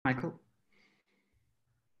Michael?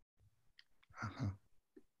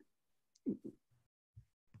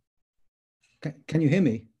 Can you hear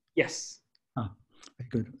me? Yes. Ah, very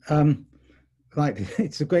good. Right,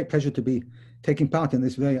 it's a great pleasure to be taking part in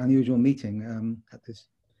this very unusual meeting at this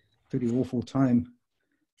pretty awful time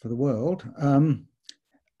for the world.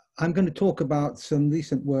 I'm going to talk about some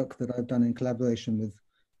recent work that I've done in collaboration with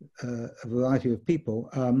a variety of people,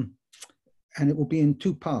 and it will be in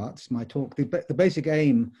two parts, my talk. The basic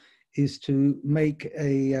aim is to make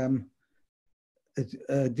a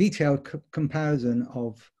detailed comparison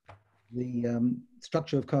of the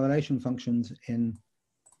structure of correlation functions in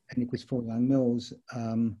n=4 Yang-Mills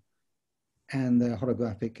and their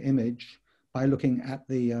holographic image by looking at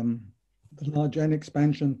the large n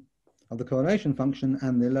expansion of the correlation function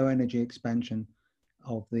and the low energy expansion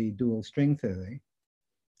of the dual string theory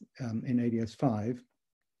in ADS5.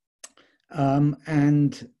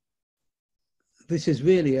 And this is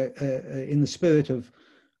really in the spirit of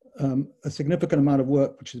a significant amount of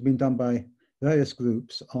work which has been done by various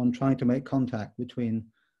groups on trying to make contact between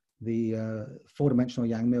the four-dimensional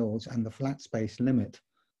Yang-Mills and the flat space limit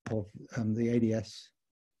of the ADS,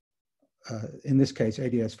 in this case,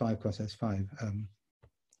 ADS5 cross S5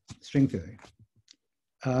 string theory.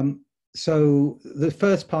 So the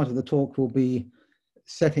first part of the talk will be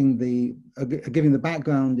setting giving the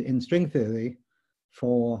background in string theory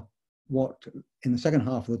for what in the second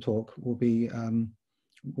half of the talk will be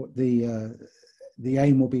what the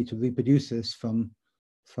aim will be to reproduce this from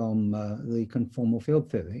the conformal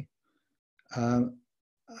field theory.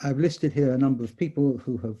 I've listed here a number of people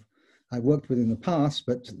who I've worked with in the past,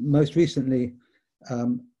 but most recently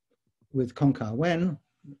with Kongka Wen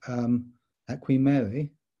at Queen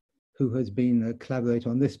Mary, who has been a collaborator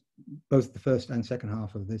on this, both the first and second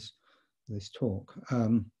half of this talk.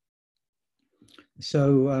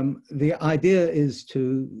 So the idea is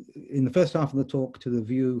to, in the first half of the talk, to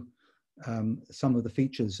review some of the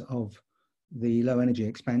features of the low energy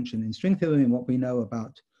expansion in string theory and what we know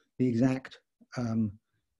about the exact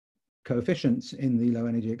coefficients in the low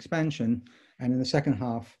energy expansion, and in the second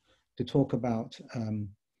half to talk about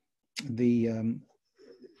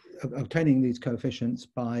obtaining these coefficients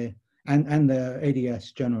by and their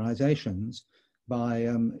ADS generalizations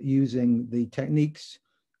by using the techniques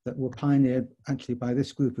that were pioneered actually by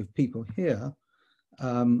this group of people here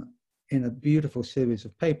in a beautiful series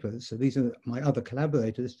of papers. So these are my other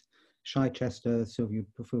collaborators, Shai Chester, Sylvia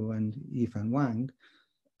Pufu, and Yifan Wang.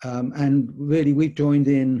 And really we've joined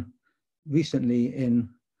in recently in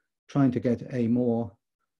trying to get a more,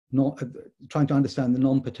 trying to understand the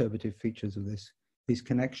non-perturbative features of these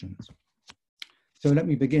connections. So let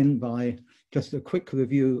me begin by just a quick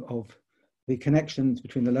review of the connections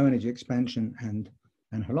between the low energy expansion and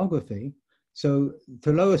holography. So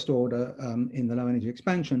the lowest order in the low energy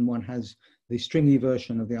expansion, one has the stringy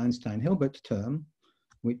version of the Einstein-Hilbert term,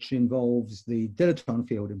 which involves the dilaton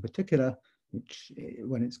field in particular, which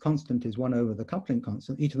when it's constant is 1 over the coupling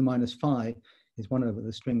constant. E to the minus phi is 1 over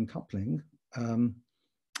the string coupling.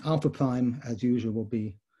 Alpha prime, as usual, will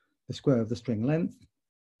be the square of the string length.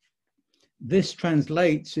 This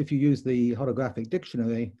translates, if you use the holographic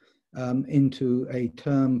dictionary, into a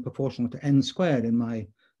term proportional to n squared in my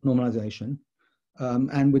normalization,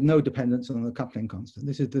 and with no dependence on the coupling constant.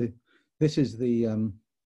 This is the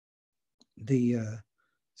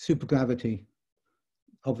supergravity,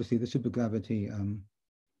 obviously the supergravity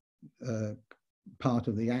part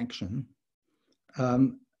of the action,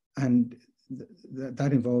 and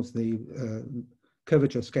that involves the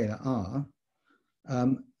curvature scalar r.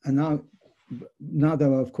 And now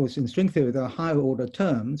there are, of course, in string theory, there are higher order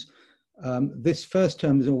terms. This first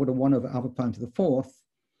term is order 1 over alpha prime to the 4th.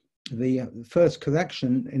 The first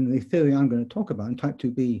correction in the theory I'm going to talk about, in type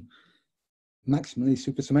 2b, maximally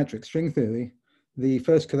supersymmetric string theory, the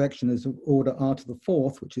first correction is of order r to the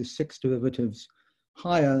 4th, which is 6 derivatives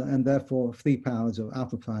higher, and therefore 3 powers of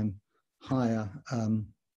alpha prime higher, and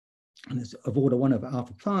it's of order 1 over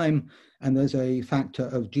alpha prime, and there's a factor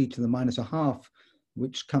of g to the minus a half,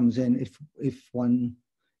 which comes in if one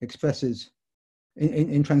expresses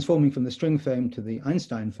in transforming from the string frame to the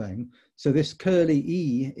Einstein frame. So this curly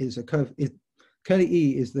e is curly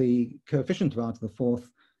e is the coefficient of r to the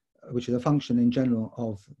 4th, which is a function in general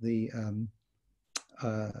of the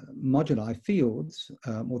moduli fields,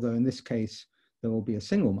 although in this case there will be a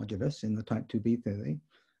single modulus in the type 2b theory,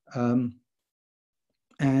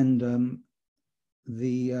 and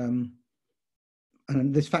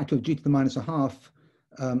this factor of g to the minus a half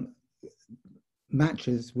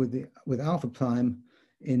matches with alpha prime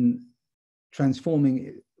in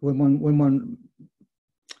transforming when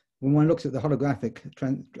one looks at the holographic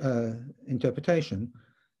interpretation.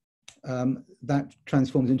 that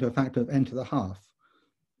transforms into a factor of n to the half.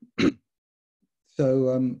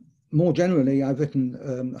 So more generally, I've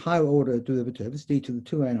written higher order derivatives, d to the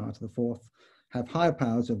 2n r to the fourth, have higher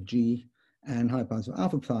powers of g and higher powers of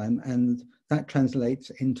alpha prime, and that translates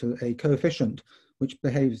into a coefficient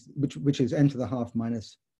which is n to the half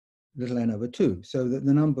minus little n over 2. So that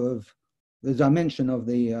the dimension of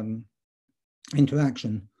the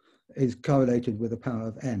interaction is correlated with the power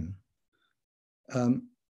of n. So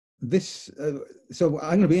I'm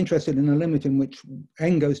going to be interested in a limit in which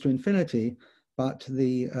n goes to infinity, but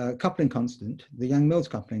the coupling constant, the Yang-Mills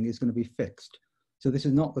coupling, is going to be fixed. So this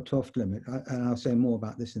is not the 12th limit, and I'll say more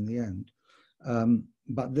about this in the end.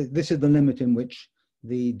 But this is the limit in which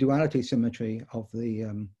the duality symmetry of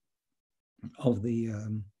the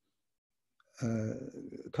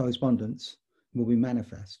correspondence will be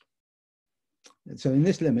manifest. So in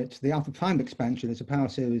this limit, the alpha prime expansion is a power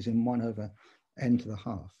series in 1 over n to the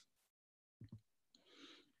half.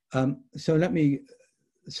 So let me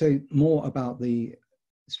say more about the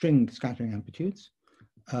string scattering amplitudes.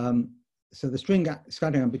 So the string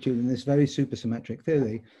scattering amplitude in this very supersymmetric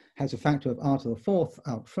theory has a factor of r to the fourth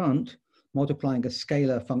out front, multiplying a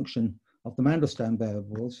scalar function of the Mandelstam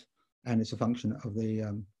variables, and it's a function of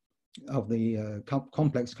the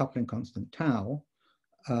complex coupling constant tau.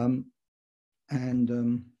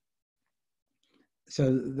 So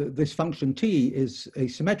this function t is a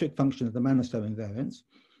symmetric function of the Mandelstam invariance,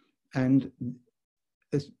 and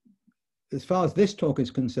as far as this talk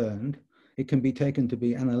is concerned, it can be taken to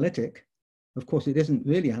be analytic. Of course, it isn't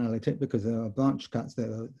really analytic because there are branch cuts.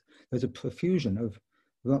 There's a profusion of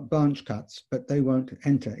branch cuts, but they won't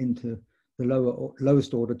enter into the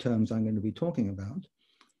lowest order terms I'm going to be talking about.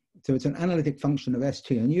 So it's an analytic function of S,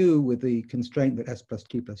 T, and U with the constraint that S plus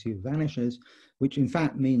T plus U vanishes, which in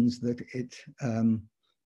fact means that it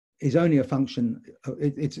is only a function.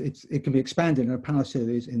 It can be expanded in a power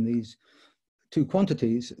series in these two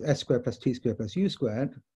quantities, S squared plus T squared plus U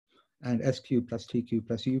squared, and S cubed plus T cubed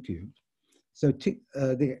plus U cubed. So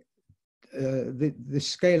the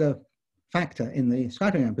scalar factor in the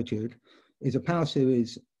scattering amplitude is a power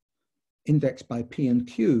series indexed by P and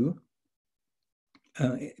Q,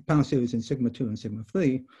 power series in sigma 2 and sigma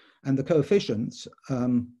 3, and the coefficients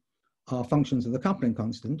are functions of the coupling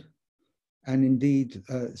constant. And indeed,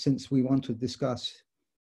 since we want to discuss,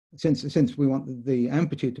 since we want the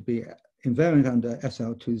amplitude to be invariant under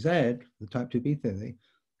SL2Z, the type 2B theory,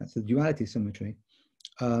 that's the duality symmetry,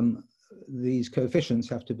 these coefficients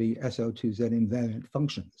have to be SL2Z invariant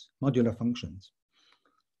functions, modular functions.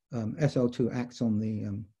 SL2 acts on the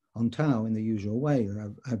on tau in the usual way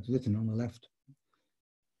that I've written on the left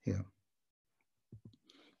here.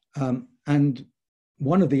 And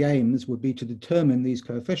one of the aims would be to determine these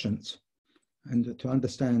coefficients and to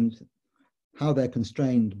understand how they're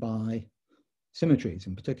constrained by symmetries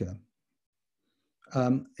in particular.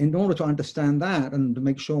 In order to understand that and to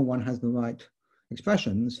make sure one has the right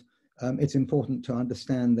expressions, it's important to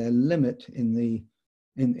understand their limit in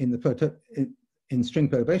string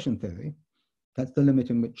perturbation theory. That's the limit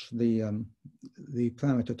in which the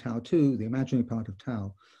parameter tau2, the imaginary part of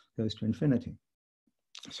tau, goes to infinity.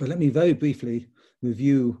 So let me very briefly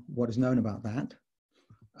review what is known about that.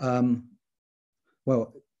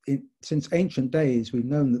 Well, since ancient days, we've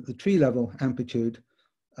known that the tree level amplitude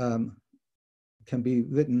can be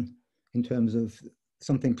written in terms of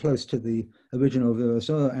something close to the original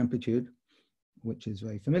Virasoro amplitude, which is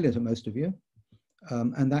very familiar to most of you.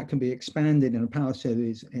 And that can be expanded in a power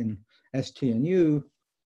series in S, T, and U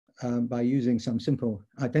by using some simple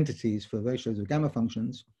identities for ratios of gamma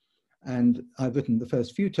functions. And I've written the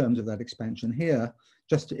first few terms of that expansion here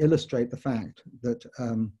just to illustrate the fact that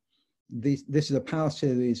this is a power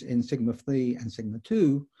series in sigma 3 and sigma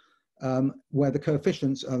 2, where the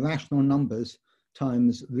coefficients are rational numbers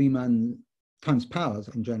times Riemann times powers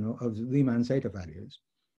in general of Riemann zeta values.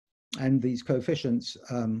 And these coefficients,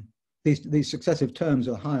 these successive terms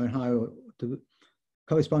are higher and higher,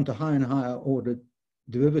 correspond to higher and higher ordered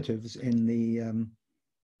derivatives in the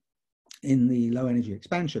low energy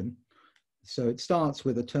expansion. So it starts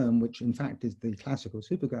with a term which in fact is the classical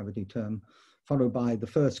supergravity term, followed by the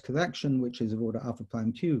first correction, which is of order alpha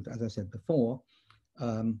prime cubed, as I said before,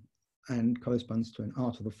 and corresponds to an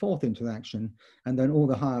r to the fourth interaction. And then all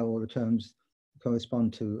the higher order terms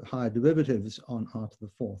correspond to higher derivatives on r to the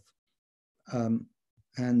fourth.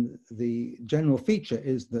 And the general feature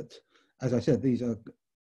is that, as I said, these are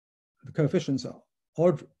the coefficients are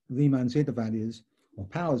odd Riemann zeta values, or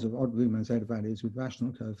powers of odd Riemann zeta values with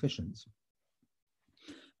rational coefficients.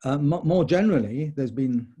 More generally, there's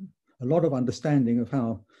been a lot of understanding of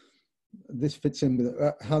how this fits in with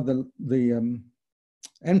how the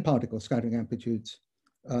n-particle scattering amplitudes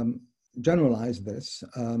generalize this,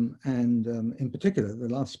 and in particular, the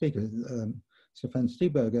last speaker, Stefan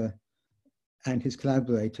Stieberger, and his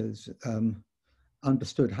collaborators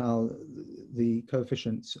understood how the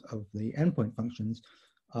coefficients of the endpoint functions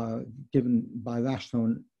are given by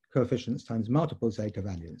rational coefficients times multiple zeta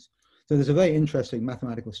values. So there's a very interesting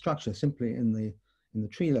mathematical structure simply in the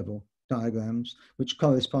tree level diagrams, which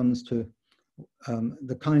corresponds to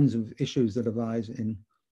the kinds of issues that arise in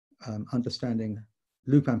understanding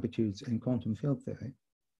loop amplitudes in quantum field theory.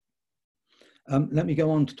 Let me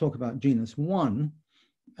go on to talk about genus 1.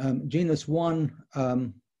 Genus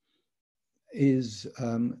 1 is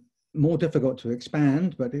more difficult to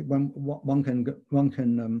expand, but one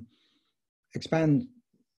can expand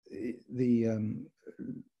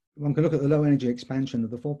one can look at the low energy expansion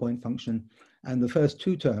of the 4-point function, and the first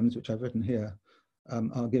two terms, which I've written here,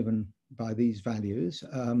 are given by these values.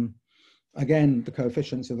 Again, the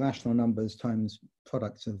coefficients of rational numbers times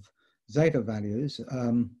products of zeta values.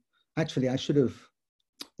 Actually, I should have,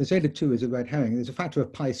 the zeta 2 is a red herring. There's a factor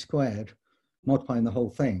of pi squared multiplying the whole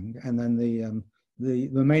thing, and then the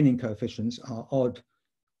remaining coefficients are odd,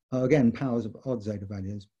 again, powers of odd zeta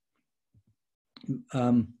values.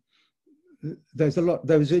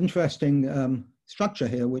 There's interesting structure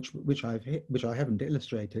here, which I haven't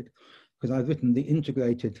illustrated, because I've written the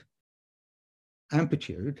integrated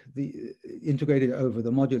amplitude, integrated over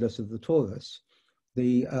the modulus of the torus.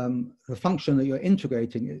 The function that you're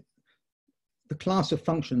integrating, the class of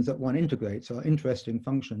functions that one integrates are interesting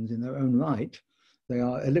functions in their own right. They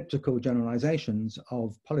are elliptical generalizations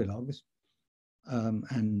of polylogs,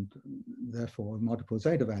 and therefore multiple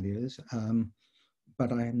zeta values,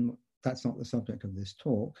 but that's not the subject of this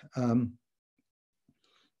talk.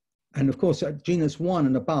 And of course, at genus 1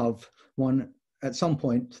 and above, one at some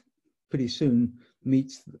point pretty soon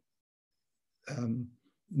meets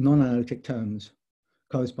non-analytic terms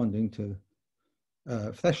corresponding to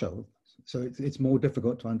threshold. So it's more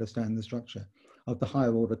difficult to understand the structure of the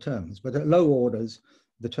higher order terms. But at low orders,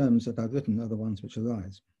 the terms that I've written are the ones which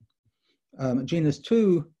arise. Genus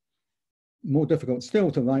 2, more difficult still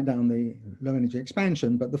to write down the low energy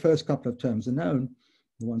expansion, but the first couple of terms are known,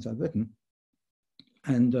 the ones I've written.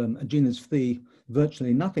 And genus 3,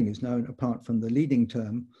 virtually nothing is known apart from the leading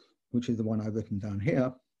term, which is the one I've written down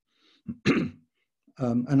here.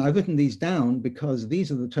 And I've written these down because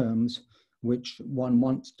these are the terms which one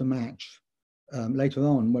wants to match later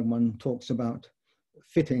on when one talks about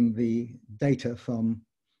fitting the data from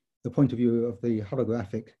the point of view of the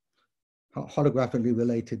holographically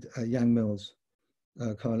related Yang-Mills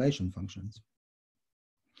correlation functions.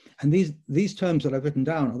 And these terms that I've written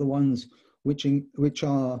down are the ones which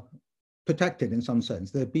are protected in some sense.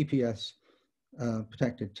 They're BPS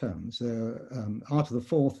protected terms. R to the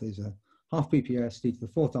fourth is a half BPS, D to the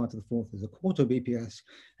fourth R to the fourth is a quarter BPS,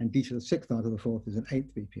 and D to the sixth R to the fourth is an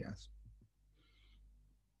eighth BPS.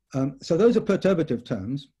 So those are perturbative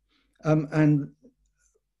terms, and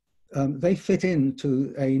they fit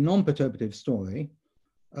into a non-perturbative story,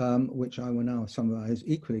 which I will now summarize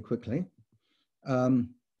equally quickly.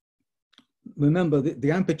 Remember,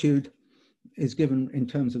 the amplitude is given in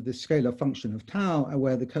terms of this scalar function of tau,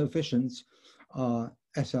 where the coefficients are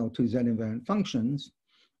SL2Z invariant functions,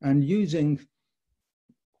 and using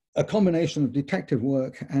a combination of detective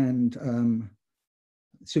work and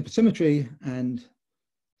supersymmetry and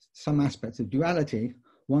some aspects of duality,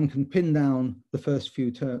 one can pin down the first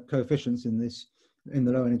few coefficients in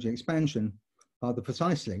the low energy expansion rather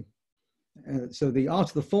precisely. So the R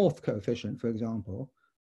to the fourth coefficient, for example,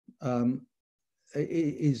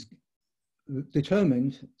 is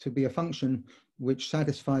determined to be a function which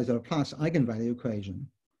satisfies a Laplace eigenvalue equation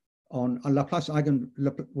on a Laplace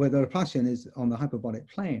where the Laplacian is on the hyperbolic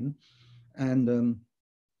plane, and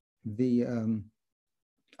the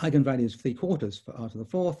eigenvalue is 3/4 for R to the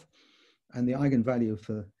fourth, and the eigenvalue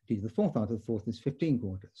for D to the fourth R to the fourth is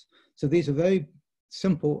 15/4. So these are very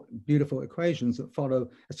simple, beautiful equations that follow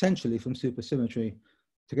essentially from supersymmetry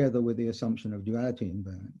together with the assumption of duality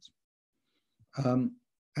invariance.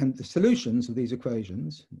 And the solutions of these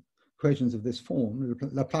equations of this form,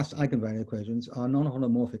 Laplace eigenvalue equations, are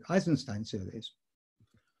non-holomorphic Eisenstein series,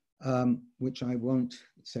 which I won't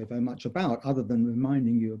say very much about other than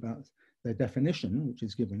reminding you about their definition, which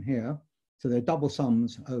is given here. So they're double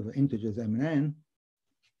sums over integers m and n,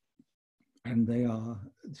 and they are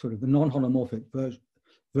sort of the non-holomorphic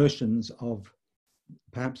versions of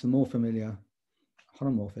perhaps the more familiar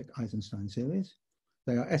holomorphic Eisenstein series.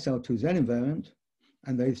 They are SL2Z invariant,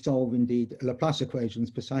 and they solve indeed Laplace equations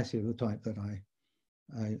precisely of the type that I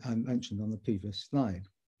mentioned on the previous slide.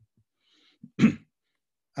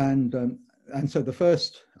 And and so the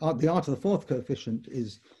first, the r to the fourth coefficient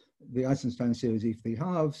is the Eisenstein series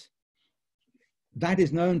E3/2. That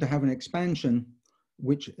is known to have an expansion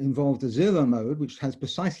which involves the zero mode, which has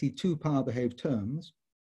precisely two power behaved terms.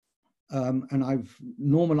 And I've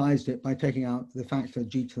normalized it by taking out the factor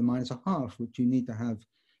g to the -1/2, which you need to have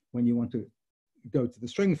when you want to go to the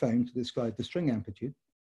string frame to describe the string amplitude.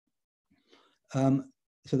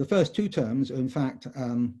 So the first two terms are in fact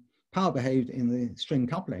power behaved in the string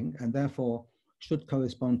coupling, and therefore should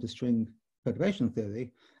correspond to string perturbation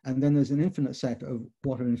theory. And then there's an infinite set of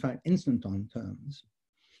what are in fact instanton terms.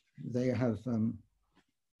 They have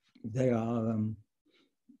they are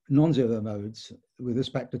non-zero modes with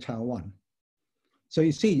respect to tau 1. So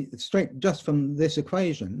you see straight just from this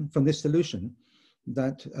equation, from this solution,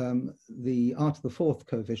 that the r to the fourth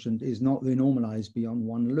coefficient is not renormalized beyond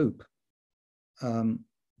one loop.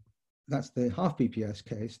 That's the half BPS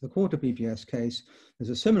case. The quarter BPS case, there's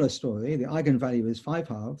a similar story. The eigenvalue is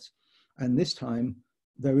 5/2, and this time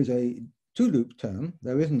there is a two-loop term.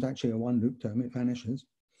 There isn't actually a one-loop term, it vanishes.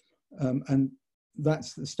 And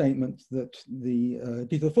that's the statement that the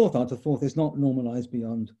d to the fourth r to the fourth is not normalized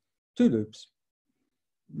beyond two loops.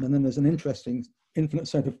 And then there's an interesting infinite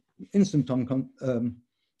set of instanton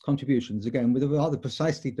contributions, again, with a rather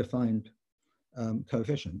precisely defined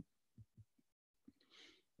coefficient.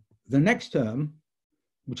 The next term,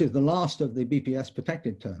 which is the last of the BPS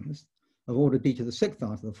protected terms of order d to the sixth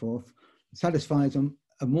r to the fourth, satisfies a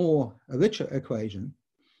richer equation,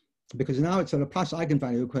 because now it's a Laplace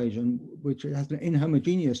eigenvalue equation, which has an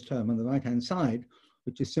inhomogeneous term on the right-hand side,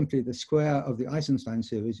 which is simply the square of the Eisenstein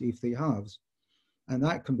series E3/2. And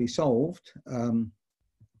that can be solved.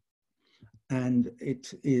 And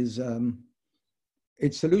it is,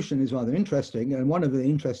 its solution is rather interesting. And one of the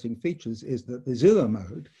interesting features is that the zero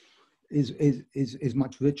mode is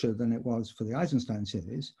much richer than it was for the Eisenstein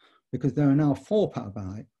series, because there are now four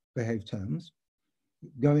power behaved terms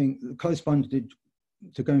corresponding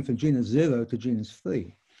to going from genus 0 to genus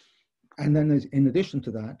 3. And then there's, in addition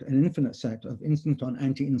to that, an infinite set of instanton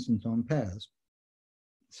anti-instanton pairs.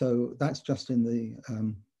 So that's just in the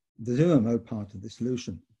zero mode part of the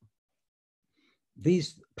solution.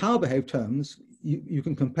 These power behaved terms, you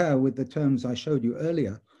can compare with the terms I showed you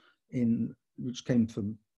earlier, which came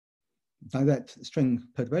from direct string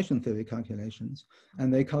perturbation theory calculations,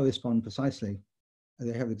 and they correspond precisely.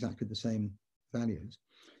 They have exactly the same values.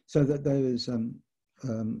 So that there is an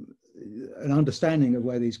understanding of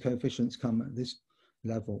where these coefficients come at this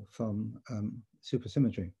level from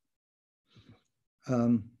supersymmetry.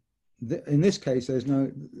 In this case, there's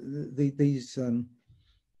no, these d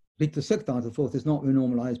to the sixth r to the fourth is not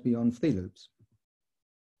renormalized beyond three loops.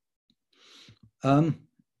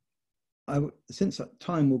 Since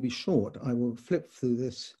time will be short, I will flip through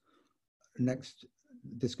this next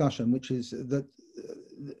discussion, which is that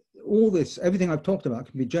everything I've talked about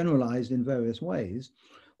can be generalized in various ways.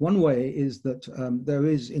 One way is that there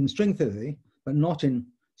is in string theory, but not in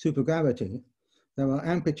supergravity, there are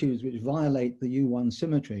amplitudes which violate the U1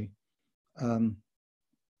 symmetry,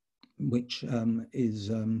 which is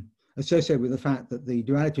associated with the fact that the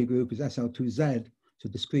duality group is SL2Z, it's a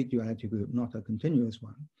discrete duality group, not a continuous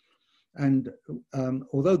one. And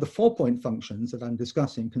although the 4-point functions that I'm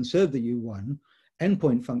discussing conserve the U1,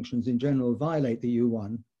 endpoint functions in general violate the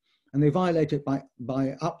U1, and they violate it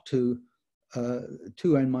by up to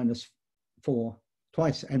 2n-4,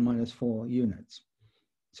 twice n-4 units.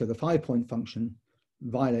 So the 5-point function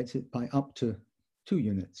violates it by up to 2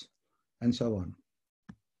 units, and so on.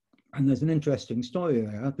 And there's an interesting story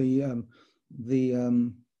there.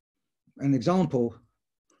 An example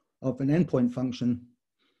of an endpoint function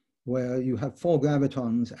where you have 4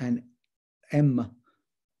 gravitons and m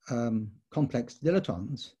complex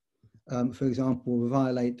dilitons, for example, will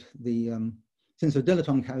violate the, since a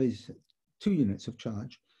dilaton carries 2 units of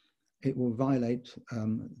charge, it will violate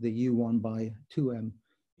the U1 by 2m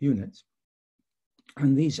units.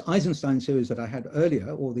 And these Eisenstein series that I had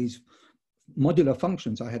earlier, or these modular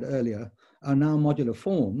functions I had earlier, are now modular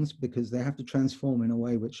forms because they have to transform in a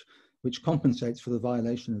way which compensates for the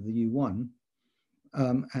violation of the U1.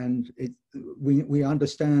 And we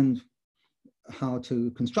understand how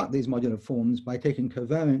to construct these modular forms by taking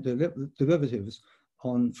covariant derivatives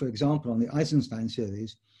on, for example, on the Eisenstein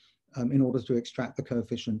series, in order to extract the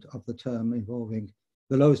coefficient of the term involving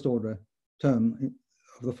the lowest order term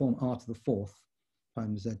of the form r to the fourth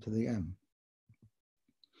times z to the m.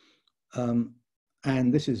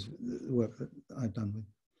 And this is the work that I've done with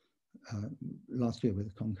last year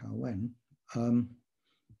with Kong-Kao Wen.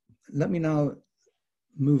 Let me now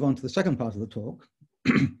move on to the second part of the talk.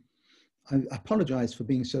 I apologize for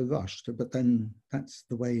being so rushed, but then that's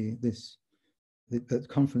the way this that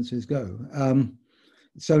conferences go.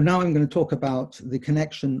 So now I'm going to talk about the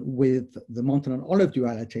connection with the Montanon-Olive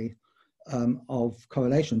duality of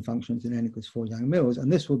correlation functions in n=4 Yang-Mills,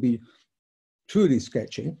 and this will be truly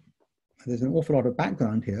sketchy. There's an awful lot of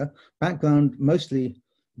background here, background mostly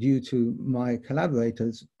due to my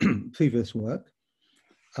collaborators' previous work.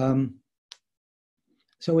 So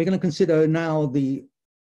we're going to consider now the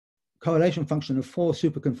correlation function of 4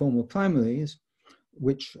 superconformal primaries,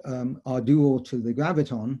 which are dual to the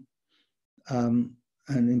graviton.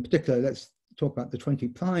 And in particular, let's talk about the 20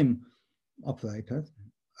 prime operator.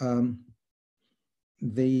 And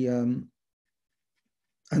the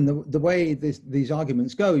way these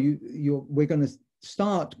arguments go, we're going to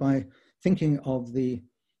start by thinking of the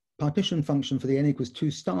partition function for the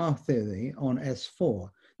n=2 star theory on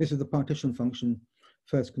S4. This is the partition function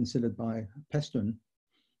first considered by Peston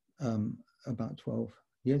about 12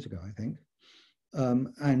 years ago, I think,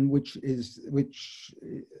 and which, as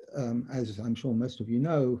I'm sure most of you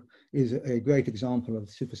know, is a great example of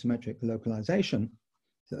supersymmetric localization.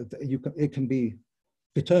 So it can be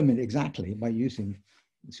determined exactly by using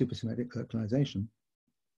supersymmetric localization.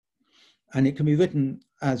 And it can be written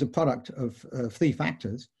as a product of 3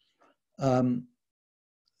 factors, a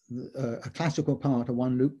classical part, a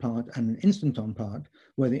one-loop part, and an instanton part,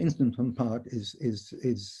 where the instanton part is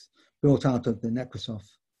built out of the Nekrasov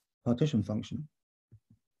partition function.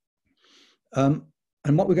 And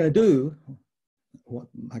what we're going to do, what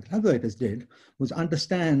my collaborators did, was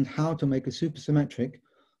understand how to make a supersymmetric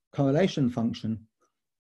correlation function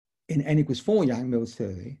in n=4 Yang-Mills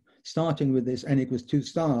theory, starting with this n=2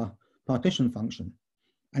 star partition function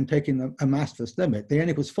and taking a mass-first limit. The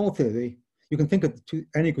n=4 theory, you can think of the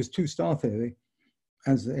n=2 star theory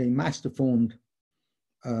as a mass deformation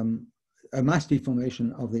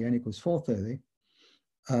of the n=4 theory.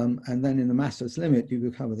 And then in the massless limit, you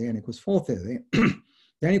recover the n=4 theory.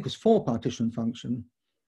 The n=4 partition function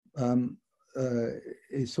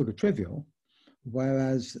is sort of trivial,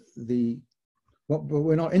 whereas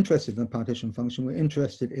we're not interested in the partition function, we're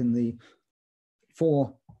interested in the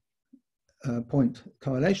 4-point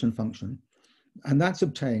correlation function. And that's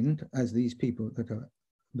obtained, as these people that are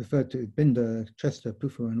referred to, Binder, Chester,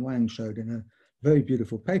 Puffer, and Wang showed in a very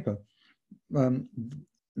beautiful paper.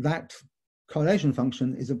 That correlation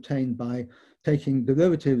function is obtained by taking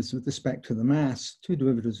derivatives with respect to the mass, 2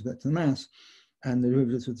 derivatives with respect to the mass, and the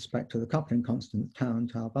derivatives with respect to the coupling constant, tau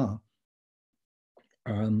and tau bar.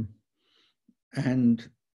 And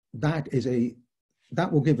that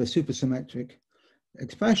will give a supersymmetric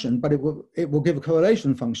expression, but it will give a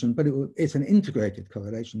correlation function, but it's an integrated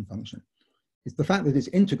correlation function. It's the fact that it's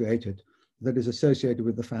integrated that is associated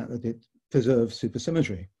with the fact that it preserves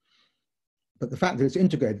supersymmetry. But the fact that it's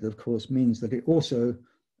integrated, of course, means that it also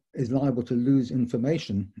is liable to lose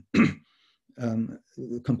information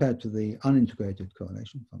compared to the unintegrated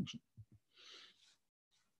correlation function.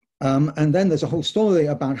 And then there's a whole story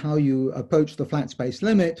about how you approach the flat space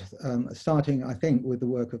limit, starting, I think, with the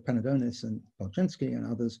work of Penedonis and Polchinski and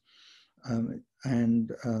others.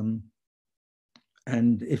 And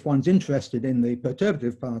if one's interested in the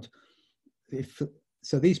perturbative part,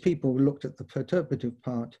 so these people looked at the perturbative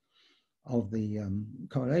part of the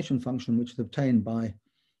correlation function, which is obtained by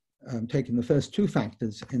taking the first 2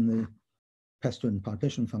 factors in the Peston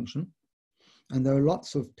partition function. And there are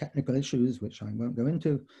lots of technical issues, which I won't go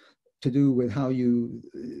into, to do with how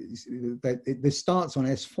this starts on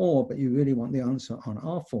S4, but you really want the answer on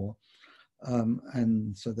R4.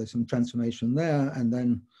 And so there's some transformation there. And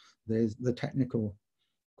then there's the technical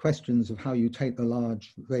questions of how you take the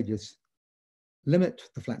large radius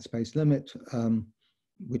limit, the flat space limit,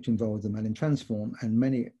 which involves the Mellin transform, and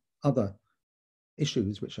many other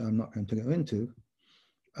issues, which I'm not going to go into.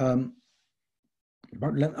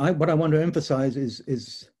 But what I want to emphasize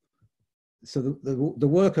is so the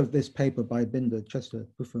work of this paper by Binder, Chester,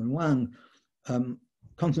 Puffer, and Wang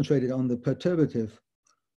concentrated on the perturbative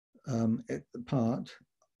part,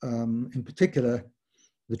 in particular,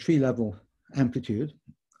 the tree level amplitude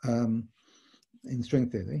in string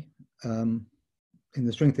theory, in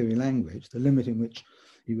the string theory language, the limit in which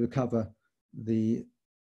you recover the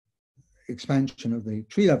expansion of the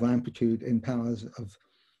tree level amplitude in powers of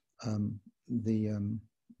in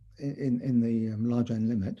the large n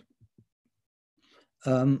limit.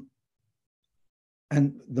 And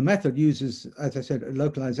the method uses, as I said, a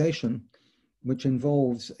localization, which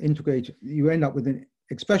involves you end up with an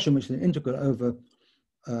expression which is an integral over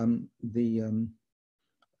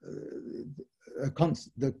a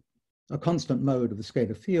constant mode of the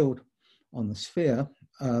scalar field on the sphere,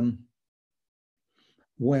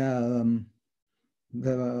 where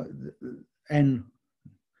there are n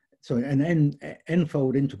sorry, an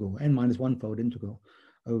n-fold integral, n-1-fold integral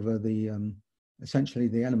over the essentially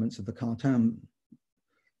the elements of the Cartan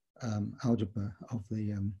algebra of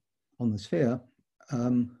the on the sphere.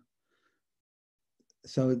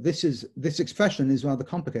 So this expression is rather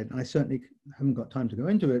complicated. I certainly haven't got time to go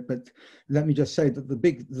into it, but let me just say that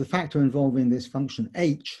the factor involving this function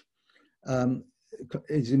h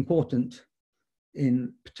is important,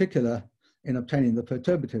 in particular in obtaining the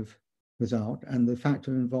perturbative result, and the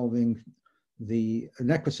factor involving the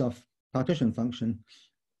Nekrasov partition function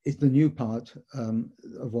is the new part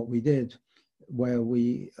of what we did, where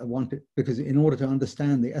we wanted, because in order to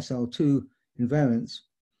understand the SL2 invariance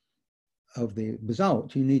of the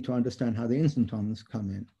result, you need to understand how the instantons come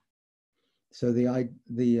in. So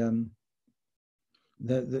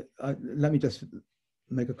let me just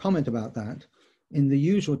make a comment about that. In the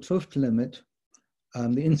usual 't Hooft limit,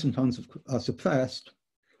 the instantons are suppressed,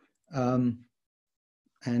 and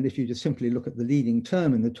if you just simply look at the leading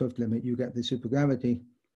term in the 't Hooft limit, you get the supergravity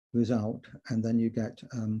result, and then you get,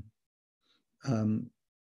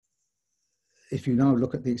 if you now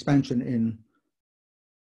look at the expansion in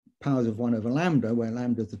powers of 1 over lambda, where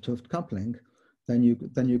lambda is the 't Hooft coupling, then you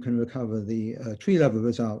can recover the tree level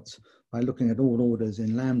results by looking at all orders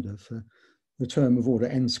in lambda for the term of order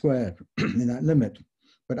n squared in that limit.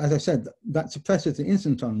 But as I said, that suppresses the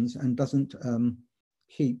instantons and doesn't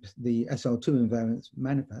keep the SL2 invariance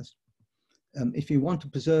manifest. If you want to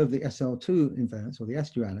preserve the SL2 invariance, or the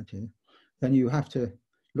S duality, then you have to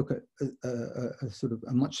look at a sort of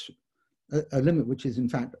a limit which is in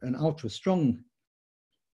fact an ultra strong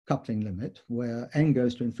coupling limit, where n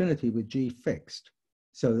goes to infinity with G fixed,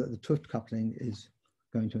 so that the 't Hooft coupling is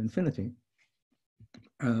going to infinity.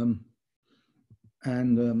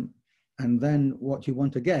 And then what you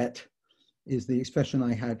want to get is the expression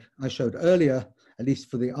I showed earlier, at least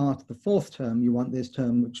for the R to the 4th term. You want this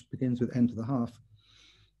term which begins with n to the half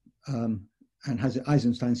and has an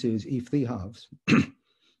Eisenstein series E3 halves,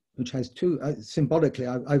 which has two, symbolically,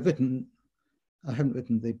 I haven't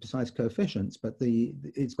written the precise coefficients, but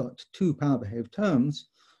it's got two power behaved terms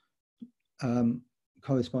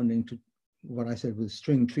corresponding to what I said was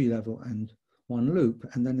string, tree level, and one loop.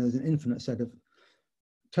 And then there's an infinite set of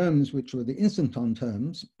terms which were the instanton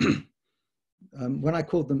terms. When I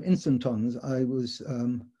called them instantons,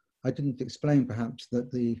 I didn't explain perhaps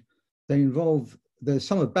that they involve the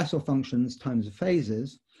sum of Bessel functions times the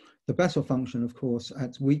phases. The Bessel function, of course,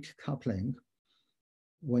 at weak coupling,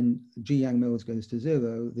 when G Yang-Mills goes to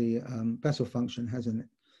 0, the Bessel function has an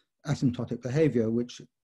asymptotic behavior, which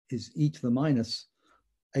is e to the minus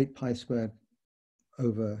 8 pi squared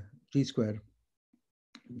over G squared,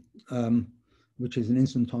 which is an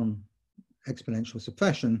instanton exponential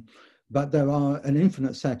suppression. But there are an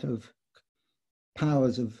infinite set of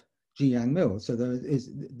powers of G Yang-Mills. So there is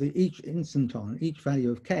each instanton, each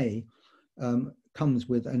value of k comes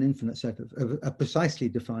with an infinite set of precisely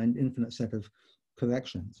defined infinite set of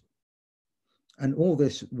corrections. And all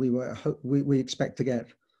this we expect to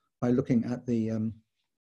get by looking at the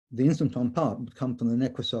instanton part would come from the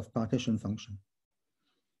Nekrasov partition function.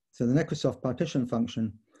 So the Nekrasov partition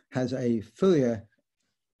function has a Fourier,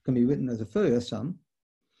 can be written as a Fourier sum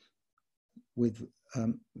with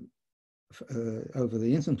over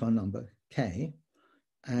the instanton number k,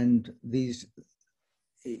 and these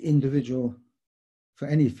individual, for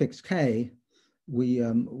any fixed k, we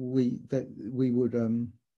would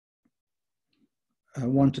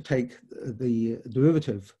want to take the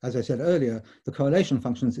derivative. As I said earlier, the correlation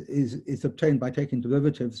functions is obtained by taking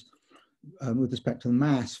derivatives with respect to the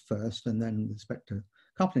mass first, and then with respect to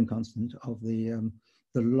coupling constant of the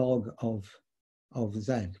log of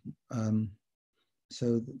z.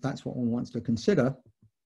 So that's what one wants to consider.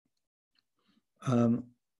 The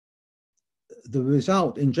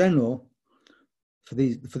result in general for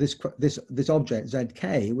this object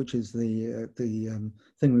zk, which is the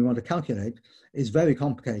thing we want to calculate, is very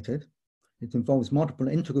complicated. It involves multiple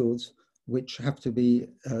integrals which have to be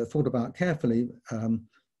thought about carefully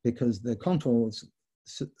because the contours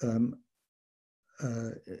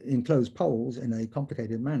enclose poles in a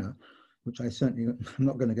complicated manner, which I certainly am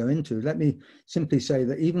not going to go into. Let me simply say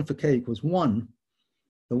that even for k equals 1,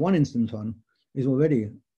 the one instanton is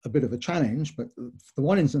already a bit of a challenge, but for the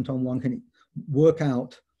one instanton, one can work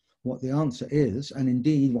out what the answer is, and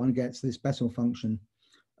indeed one gets this Bessel function,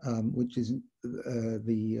 which is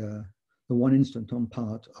the one instanton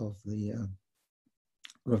part of the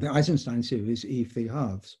Eisenstein series E3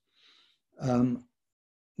 halves.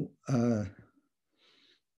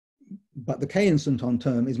 But the k instanton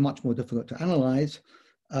term is much more difficult to analyze.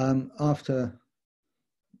 After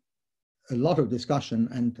a lot of discussion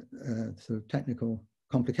and sort of technical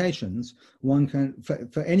complications, one can,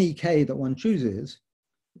 for any k that one chooses,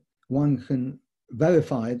 one can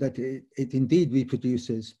verify that it indeed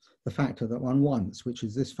reproduces the factor that one wants, which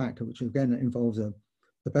is this factor, which again involves the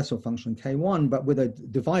Bessel function k1, but with a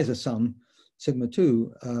divisor sum sigma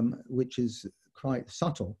 2, which is quite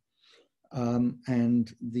subtle.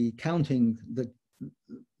 And the counting, the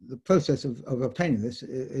process of obtaining this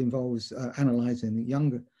involves analyzing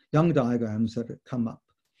Young diagrams that come up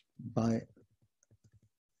by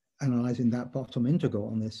analyzing that bottom integral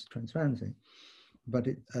on this transparency. But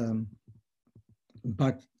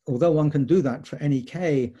although one can do that for any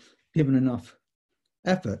k given enough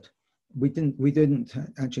effort, we didn't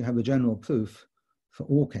actually have a general proof for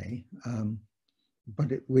all k,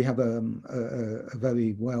 but we have a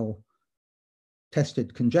very well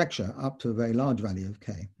tested conjecture up to a very large value of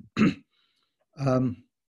k.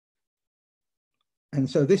 And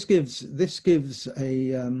so this gives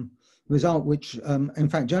a result which in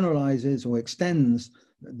fact generalizes or extends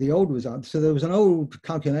the old result. So there was an old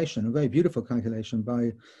calculation, a very beautiful calculation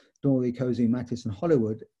by Dorey, Cozy, Mattis, and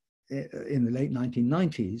Hollywood in the late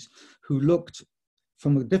 1990s, who looked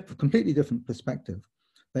from a completely different perspective.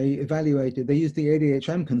 They used the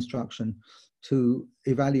ADHM construction to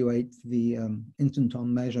evaluate the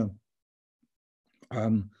instanton measure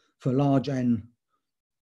for large N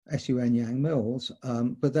SUN Yang-Mills,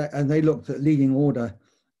 and they looked at leading order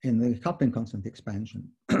in the coupling constant expansion.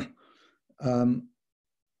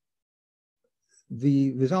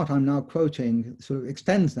 The result I'm now quoting sort of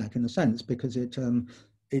extends that in a sense, because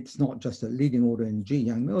it's not just a leading order in G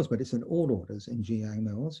Yang-Mills, but it's in all orders in G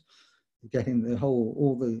Yang-Mills, getting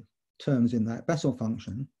all the terms in that Bessel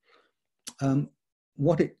function. Whereas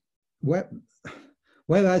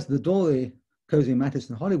the Dorey, Cozy, Mattis,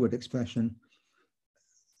 and Hollywood expression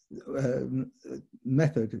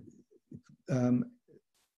method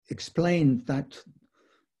explained that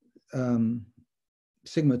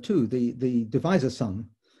sigma 2, the divisor sum,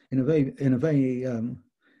 in a very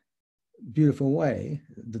beautiful way.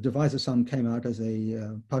 The divisor sum came out as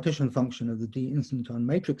a partition function of the D instanton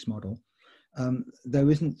matrix model. There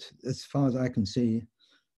isn't, as far as I can see,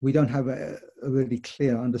 we don't have a really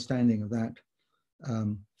clear understanding of that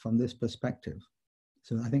from this perspective.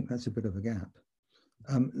 So I think that's a bit of a gap.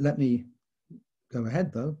 Let me go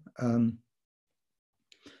ahead though,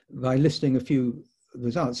 by listing a few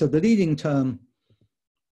results. So the leading term,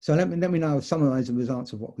 so let me now summarize the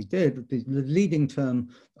results of what we did. The leading term,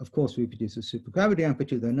 of course, reproduces supergravity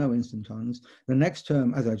amplitude. There are no instantons. The next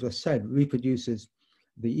term, as I just said, reproduces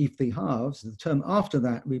the E3 halves. The term after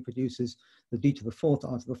that reproduces the D to the fourth,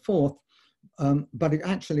 R to the fourth. But it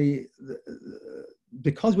actually,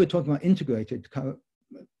 because we're talking about integrated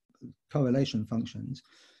correlation functions,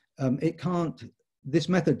 this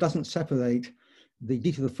method doesn't separate the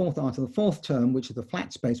D to the fourth, R to the fourth term, which is the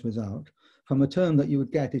flat space result, from a term that you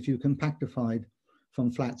would get if you compactified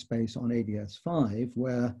from flat space on ADS5,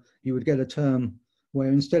 where you would get a term where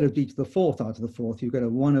instead of D to the fourth, R to the fourth, you get a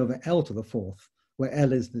 1 over L to the fourth, where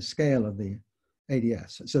L is the scale of the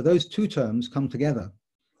ADS. So those two terms come together.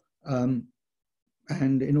 And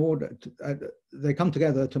in order to, they come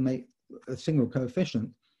together to make a single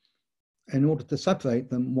coefficient. In order to separate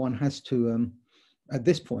them, one has to, at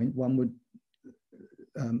this point, one would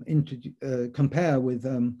compare with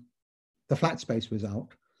the flat space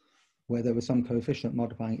result, where there was some coefficient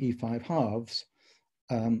modifying E5 halves,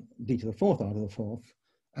 D to the fourth, R to the fourth,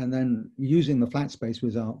 and then using the flat space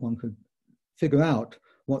result, one could figure out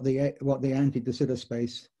what the anti-de Sitter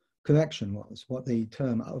space correction was, what the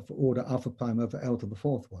term of order alpha prime over L to the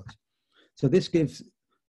fourth was. So this gives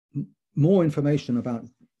more information about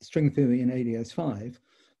string theory in ADS5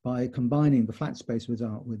 by combining the flat space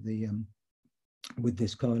result with the with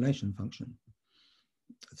this correlation function.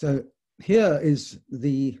 So here is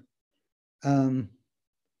the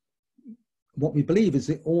what we believe is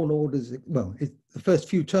the all orders, well, it's the first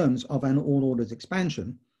few terms of an all orders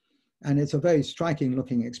expansion, and it's a very striking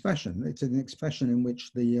looking expression. It's an expression in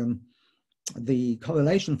which the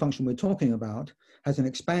correlation function we're talking about has an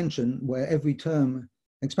expansion where every term,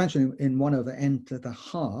 expansion in 1 over n to the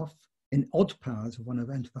half, in odd powers of 1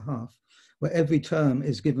 over n to the half, where every term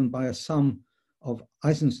is given by a sum of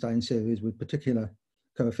Eisenstein series with particular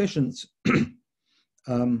coefficients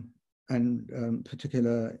and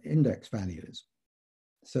particular index values.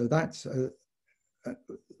 So that's a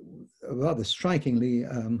rather strikingly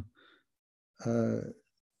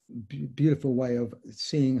beautiful way of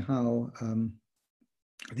seeing how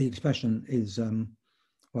the expression is,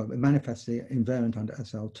 well, manifestly invariant under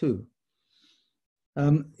SL2.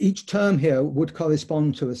 Each term here would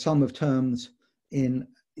correspond to a sum of terms in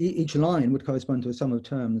each line would correspond to a sum of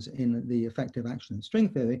terms in the effective action in string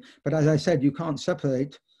theory. But as I said, you can't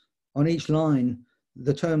separate on each line.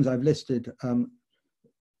 The terms I've listed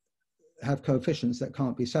have coefficients that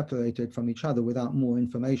can't be separated from each other without more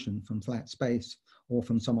information from flat space or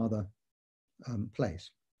from some other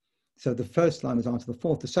place. So the first line is r to the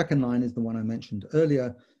fourth. The second line is the one I mentioned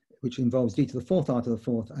earlier, which involves d to the fourth r to the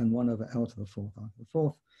fourth and 1 over l to the fourth r to the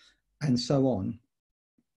fourth, and so on.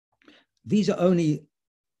 This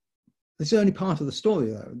is only part of the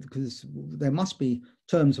story, though, because there must be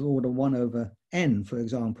terms of order 1 over n, for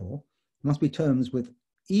example. There must be terms with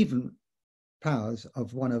even powers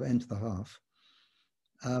of 1 over n to the half.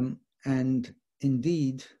 And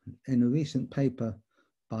indeed, in a recent paper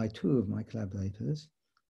by 2 of my collaborators,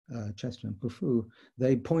 Chester and Pufu,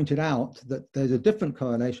 they pointed out that there's a different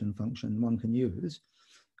correlation function one can use,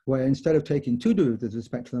 where instead of taking 2 derivatives with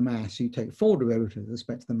respect to the mass, you take 4 derivatives with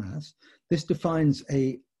respect to the mass. This defines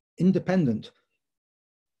a independent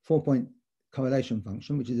 4-point correlation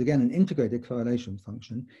function, which is again an integrated correlation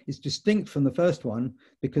function. It's distinct from the first one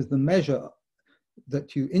because the measure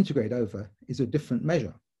that you integrate over is a different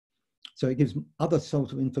measure. So it gives other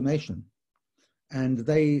sort of information. And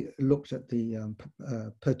they looked at the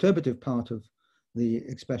perturbative part of the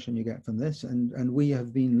expression you get from this. And we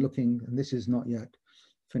have been looking, and this is not yet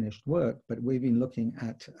finished work, but we've been looking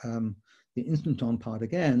at the instanton part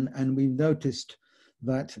again, and we've noticed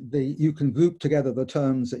that you can group together the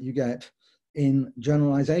terms that you get in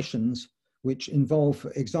generalizations which involve,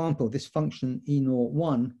 for example, this function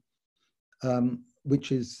E01,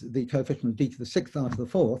 which is the coefficient of d to the 6th r to the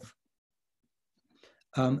 4th.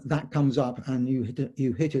 That comes up and you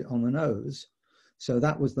hit it on the nose. So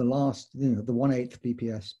that was the last, the 1/8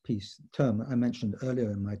 BPS piece term I mentioned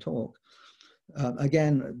earlier in my talk.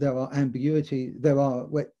 Again, there are ambiguity.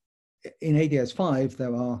 In ADS5,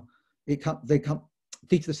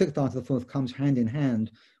 d to the 6th r to the 4th comes hand in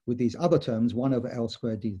hand with these other terms, 1 over L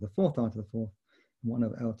squared d to the 4th r to the 4th, and 1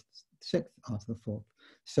 over L to the 6th r to the 4th.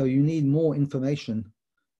 So you need more information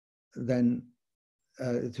than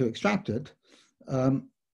to extract it.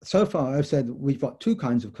 So far, I've said we've got 2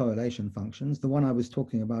 kinds of correlation functions, the one I was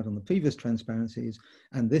talking about on the previous transparencies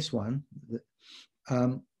and this one.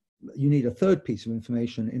 You need a 3rd piece of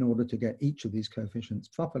information in order to get each of these coefficients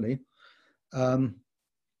properly.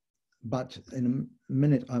 But in a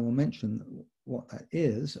minute, I will mention what that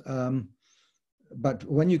is. But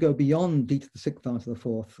when you go beyond d to the 6th r to the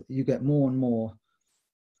 4th, you get more and more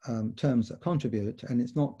terms that contribute, and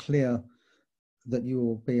it's not clear that you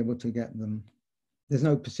will be able to get them. There's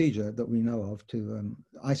no procedure that we know of to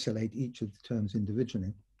isolate each of the terms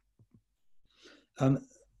individually.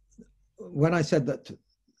 When I said that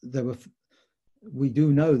we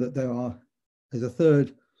do know that there's a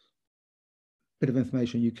 3rd bit of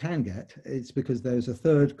information you can get, it's because there's a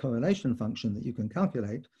 3rd correlation function that you can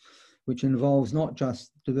calculate, which involves not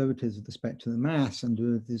just derivatives with respect to the mass and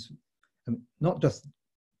derivatives, not just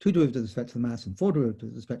 2 derivatives with respect to the mass and 4 derivatives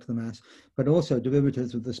with respect to the mass, but also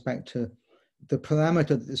derivatives with respect to the parameter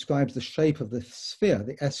that describes the shape of the sphere.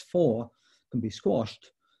 The S4 can be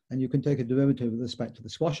squashed, and you can take a derivative with respect to the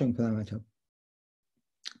squashing parameter.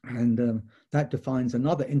 And that defines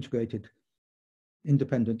another independent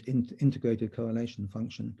integrated correlation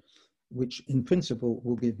function, which in principle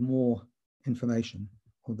will give more information,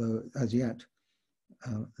 although as yet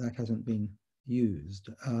that hasn't been used.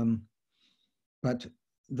 But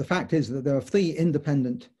the fact is that there are 3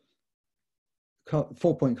 independent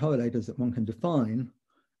 4-point correlators that one can define,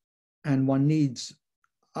 and one needs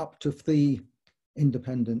up to 3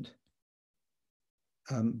 independent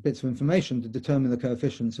bits of information to determine the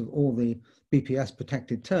coefficients of all the BPS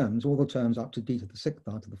protected terms, all the terms up to d to the 6th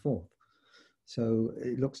r to the 4th. So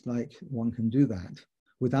it looks like one can do that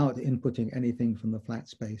without inputting anything from the flat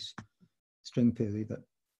space string theory that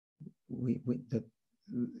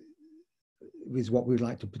is what we'd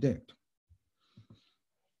like to predict.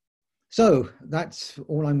 So that's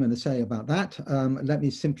all I'm going to say about that. Let me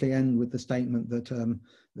simply end with the statement that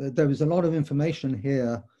there is a lot of information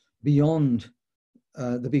here beyond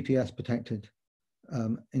the BPS protected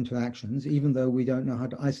interactions. Even though we don't know how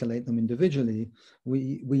to isolate them individually,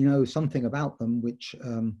 we know something about them which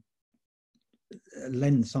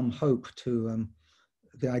lends some hope to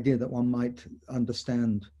the idea that one might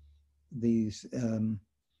understand these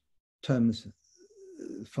terms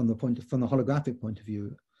from the holographic point of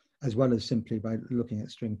view, as well as simply by looking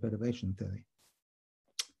at string perturbation theory.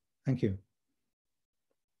 Thank you.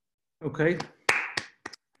 Okay.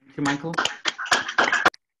 Thank you, Michael.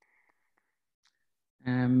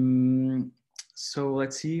 So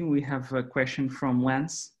let's see, we have a question from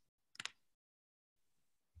Lance.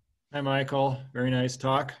 Hi, Michael. Very nice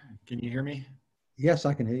talk. Can you hear me? Yes,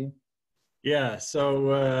 I can hear you. Yeah,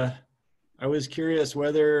 so I was curious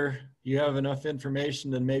whether you have enough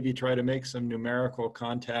information to maybe try to make some numerical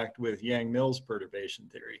contact with Yang-Mills perturbation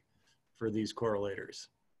theory for these correlators.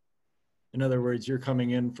 In other words, you're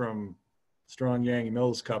coming in from strong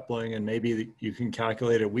Yang-Mills coupling, and maybe you can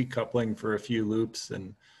calculate a weak coupling for a few loops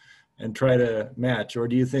and try to match. Or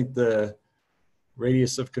do you think the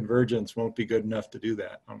radius of convergence won't be good enough to do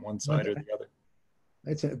that on one side or the other?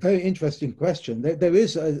 It's a very interesting question. There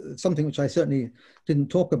is something which I certainly didn't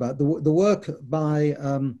talk about. The work by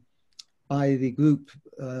the group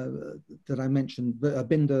that I mentioned,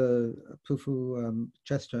 Binder, Pufu,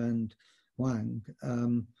 Chester, and Wang,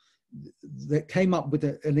 that came up with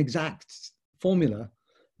an exact formula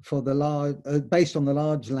for the large, based on the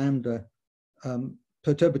large lambda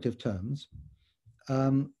perturbative terms,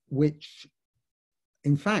 which,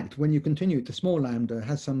 in fact, when you continue to small lambda,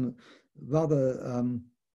 has some rather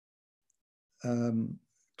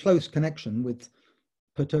close connection with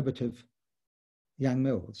perturbative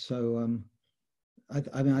Yang-Mills. So I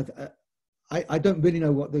don't really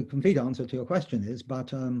know what the complete answer to your question is,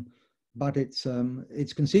 but it's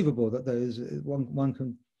conceivable that there is one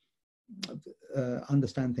can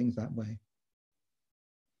understand things that way.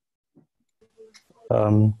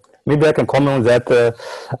 Maybe I can comment on that.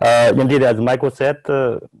 Indeed, as Michael said,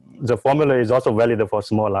 the formula is also valid for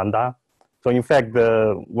small lambda. So in fact,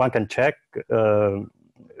 one can check,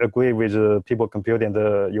 agree with people computing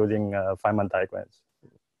using Feynman diagrams.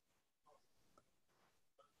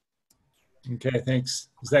 Okay, thanks.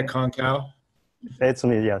 Is that Concow? It's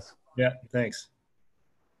me, yes. Yeah, thanks.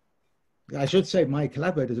 I should say my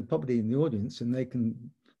collaborators are probably in the audience, and they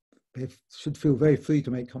should feel very free to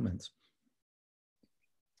make comments.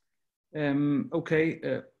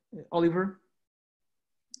 Okay, Oliver,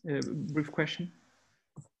 brief question.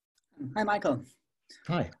 Hi, Michael.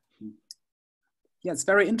 Hi. Yeah, it's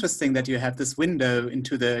very interesting that you have this window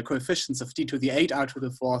into the coefficients of d to the 8, r to the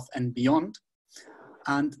 4th, and beyond.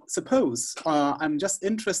 And suppose I'm just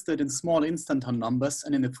interested in small instanton numbers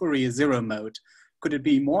and in the Fourier zero mode. Could it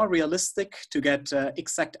be more realistic to get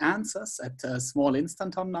exact answers at small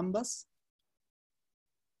instanton numbers?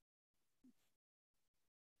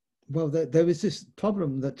 Well, there is this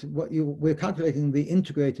problem that we're calculating the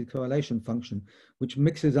integrated correlation function, which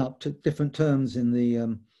mixes up to different terms in the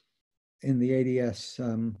ADS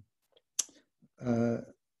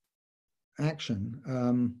action.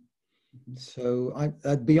 So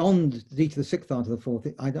beyond d to the 6th r to the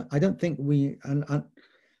 4th, I don't think we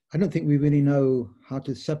really know how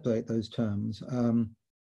to separate those terms.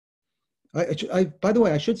 By the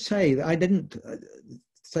way, I should say that I didn't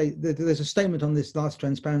say that there's a statement on this last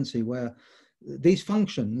transparency where these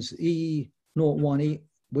functions E01,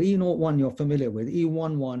 E01 you're familiar with,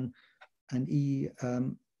 E11 and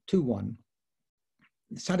E21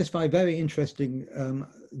 satisfy very interesting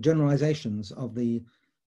generalizations of the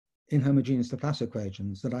inhomogeneous Laplace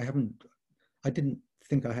equations that I didn't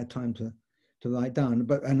think I had time to write down,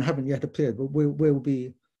 and haven't yet appeared, but there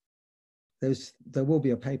will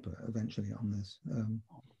be a paper eventually on this.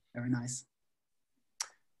 Very nice.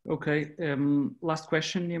 Okay, last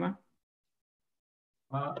question, Nima.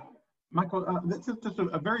 Michael, this is just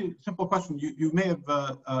a very simple question. You may have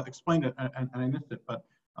explained it and I missed it, but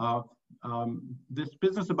this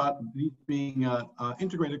business about these being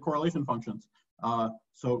integrated correlation functions.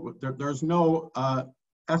 So there's no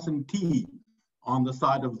S and T on the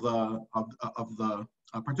side of the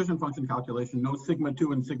partition function calculation, no sigma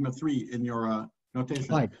 2 and sigma 3 in your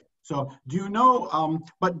notation. Right. So do you know,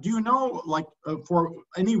 like for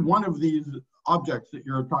any one of these objects that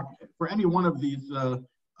you're talking, for any one of these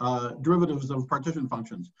derivatives of partition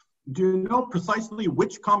functions, do you know precisely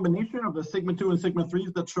which combination of the sigma 2 and sigma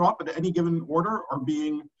 3s that show up at any given order are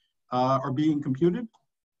being computed?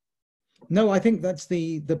 No, I think that's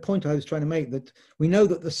the point I was trying to make, that we know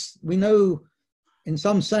that we know in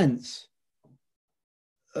some sense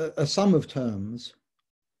a sum of terms,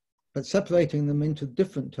 but separating them into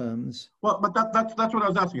different terms. Well, but that's what I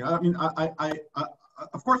was asking. I mean, I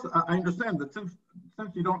of course I understand that since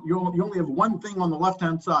you only have one thing on the left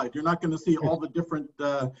hand side, you're not going to see all the different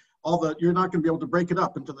you're not going to be able to break it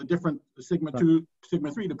up into the different sigma 2, sigma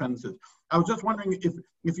 3 dependencies. I was just wondering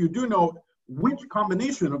if you do know which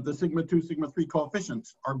combination of the sigma 2, sigma 3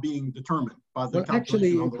 coefficients are being determined by the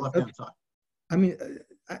calculation on the left hand side. I mean,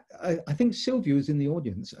 I think Silvio is in the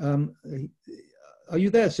audience. Are you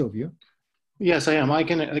there, Silvio? Yes, I am. I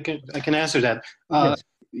can answer that. Yes.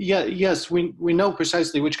 Yes, we know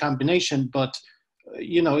precisely which combination, but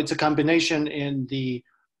you know, it's a combination in the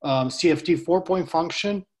CFT 4-point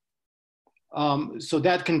function So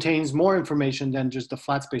that contains more information than just the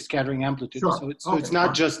flat space scattering amplitude. Sure. So it's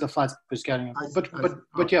not just the flat space scattering amplitude.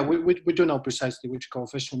 But yeah, we do know precisely which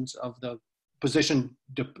coefficients of the position,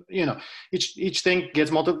 you know, each thing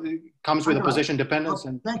gets comes with a position dependence.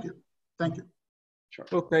 And thank you. Sure.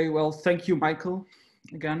 Okay, well, thank you, Michael,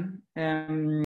 again.